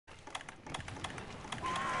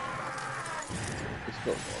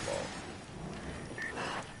Still normal.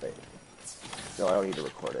 Wait. No, I don't need to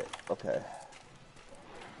record it. Okay.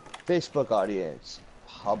 Facebook audience.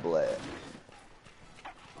 Public.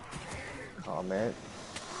 Comment.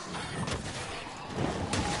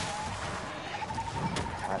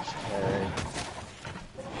 Hashtag.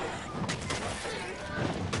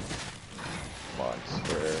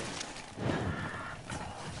 Monster.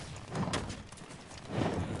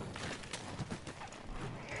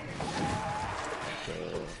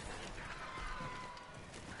 Okay.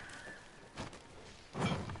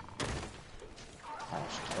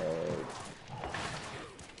 Hashtag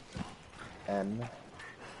M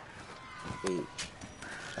H.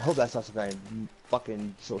 I hope that's not some kind of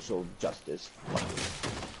fucking social justice.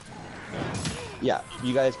 Yeah,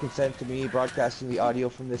 you guys consent to me broadcasting the audio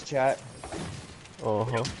from this chat?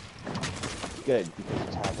 Uh-huh. Good, because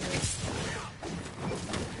it's happening.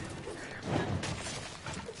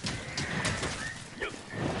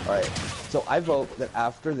 Alright, so I vote that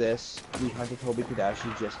after this, we hunt a Toby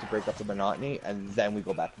Kadashi just to break up the monotony, and then we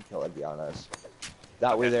go back and kill Egianas.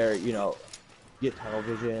 That way they're, you know, get tunnel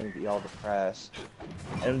vision, be all depressed.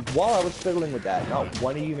 And while I was fiddling with that, not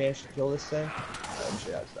one of you managed to kill this thing? I'm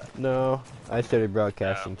sure that's that. No, I started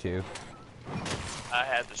broadcasting too. I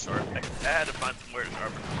had to I had to find somewhere to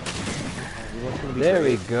sharpen. There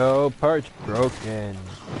we go, parts broken.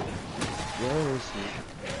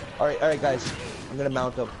 Alright guys, I'm gonna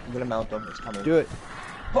mount them. It's coming. Do it.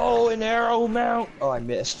 Bow and arrow mount! Oh, I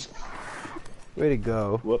missed. Way to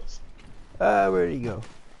go. Whoops. Where'd he go?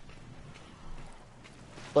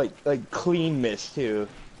 Like clean miss too.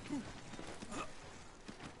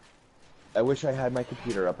 I wish I had my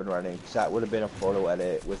computer up and running, because that would have been a photo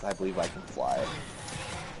edit with I believe I can fly.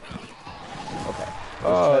 Okay.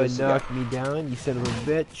 Oh, knocked me down, you son of a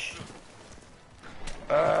bitch.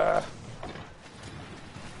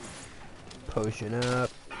 Potion up.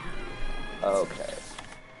 Okay.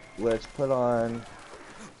 Let's put on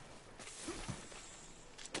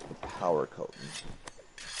the power coating.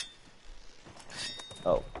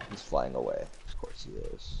 Oh, he's flying away. Of course he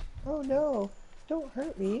is. Oh no, don't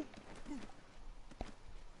hurt me.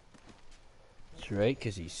 That's right,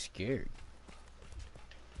 because he's scared.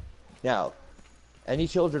 Now, any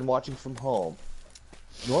children watching from home,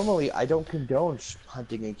 normally I don't condone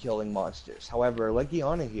hunting and killing monsters. However,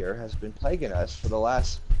 Legiana here has been plaguing us for the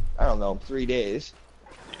last, I don't know, 3 days.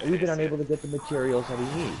 And we've been unable to get the materials that he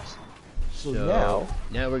needs. So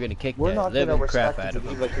now we're gonna kick we're that not going to living crap respect out the of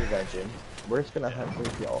him. Geneva Convention. We're just going to hunt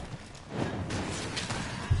and kill.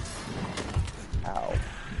 Ow.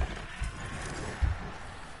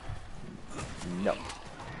 No.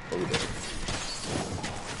 What we doing?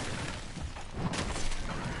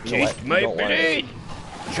 Taste my blade!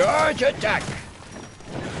 Charge attack!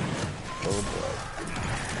 Oh boy.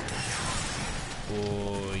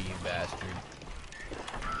 Oh, you bastard.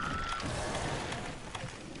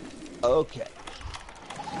 Okay.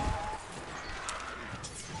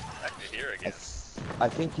 Back to here again. I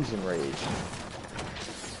think he's enraged.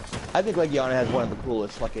 I think Legiana has one of the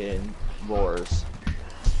coolest fucking roars.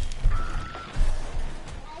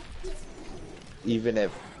 Even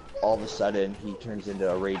if all of a sudden he turns into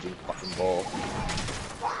a raging fucking bull.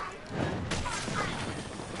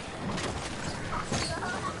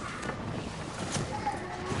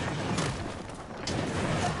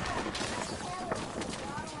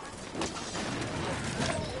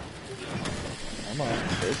 Come on,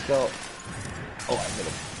 let's go. Oh, I hit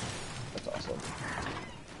him. That's awesome.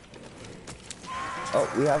 Oh,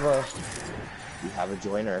 we have a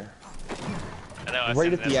joiner. I know, I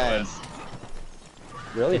Right at the end.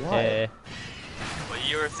 Really? Why? Well,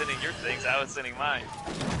 you were sending your things, I was sending mine.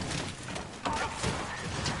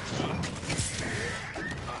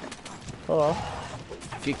 Hello.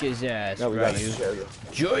 Kick his ass, No, we Ryu. gotta share this.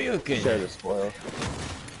 Joyukin! Share the spoil.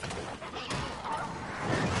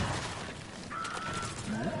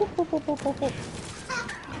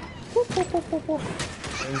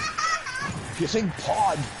 Kissing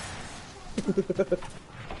pod.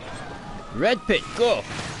 Red pit, go!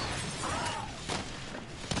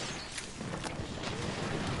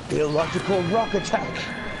 Illogical rock attack.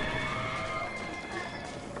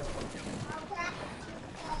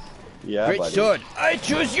 Yeah, Great buddy. sword, I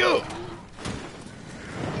choose you!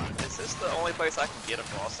 Is this the only place I can get a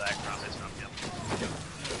ball sack from? Is from him?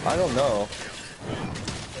 I don't know.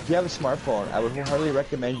 If you have a smartphone, I would wholeheartedly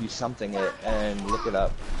recommend you something it and look it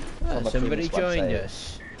up. From a Somebody famous joined website.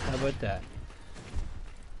 us. How about that?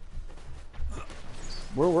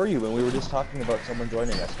 Where were you when we were just talking about someone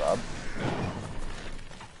joining us, Rob?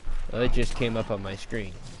 Well, it just came up on my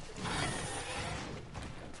screen.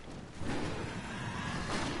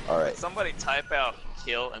 Alright. Somebody type out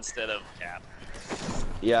kill instead of cap.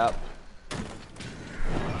 Yeah.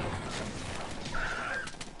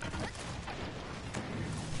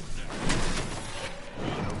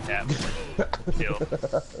 Cap. Kill.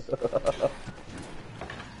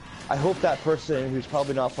 I hope that person who's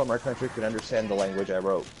probably not from our country can understand the language I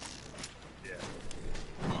wrote. Yeah.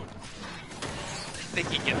 I think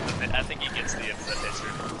he gets the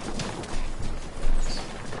picture.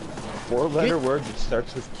 4-letter word that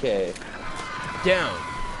starts with K. Down.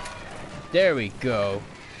 There we go.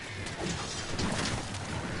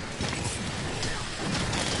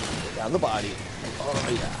 Down the body. Oh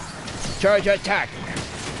yeah. Charge attack.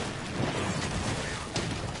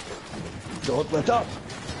 Don't let up.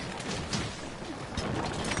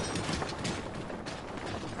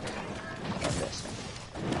 I missed.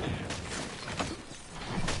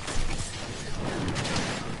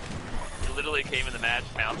 He literally came in the match,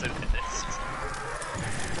 mounted, and this.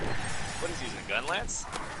 What is he using? A gun lance?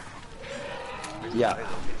 Yeah.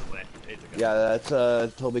 It's a gun. Yeah, that's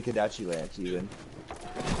Toby Kadachi Lance even.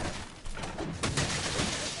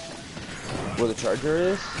 Where the charger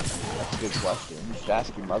is? That's a good question. You should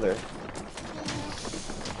ask your mother.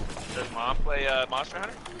 Does mom play Monster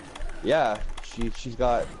Hunter? Yeah, she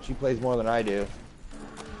plays more than I do.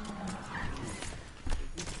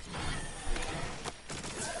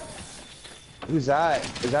 Who's that?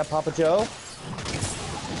 Is that Papa Joe?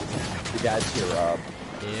 Your dad's here, Rob.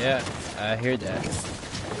 Yeah, I hear that.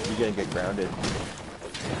 You're gonna get grounded.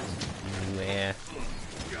 Yeah.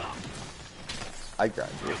 I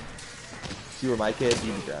ground you. If you were my kid,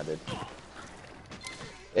 you'd be grounded.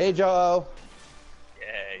 Hey, Joe.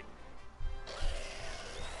 Yay.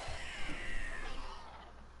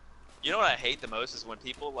 You know what I hate the most is when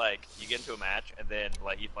people, like, you get into a match and then,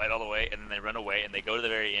 like, you fight all the way and then they run away and they go to the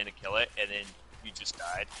very end and kill it and then you just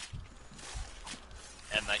died.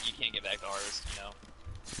 And, like, you can't get back to ours, you know?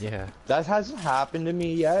 Yeah. That hasn't happened to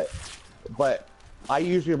me yet, but I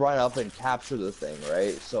usually run up and capture the thing,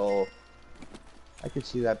 right? So I could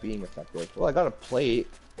see that being effective. Well, I got a plate,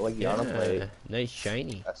 like the Legiana plate. Nice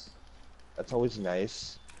shiny. That's always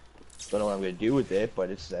nice. Don't know what I'm gonna do with it, but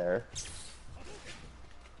it's there.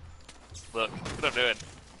 Look what I'm doing.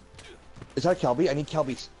 Is that Kelby? I need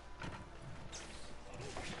Kelby's.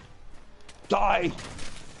 Die!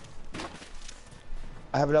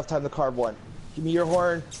 I have enough time to carve one. Give me your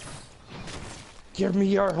horn. Give me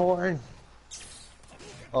your horn.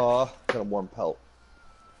 Got a warm pelt.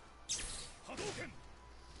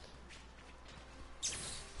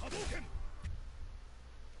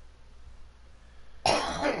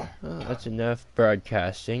 Oh, that's enough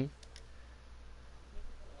broadcasting.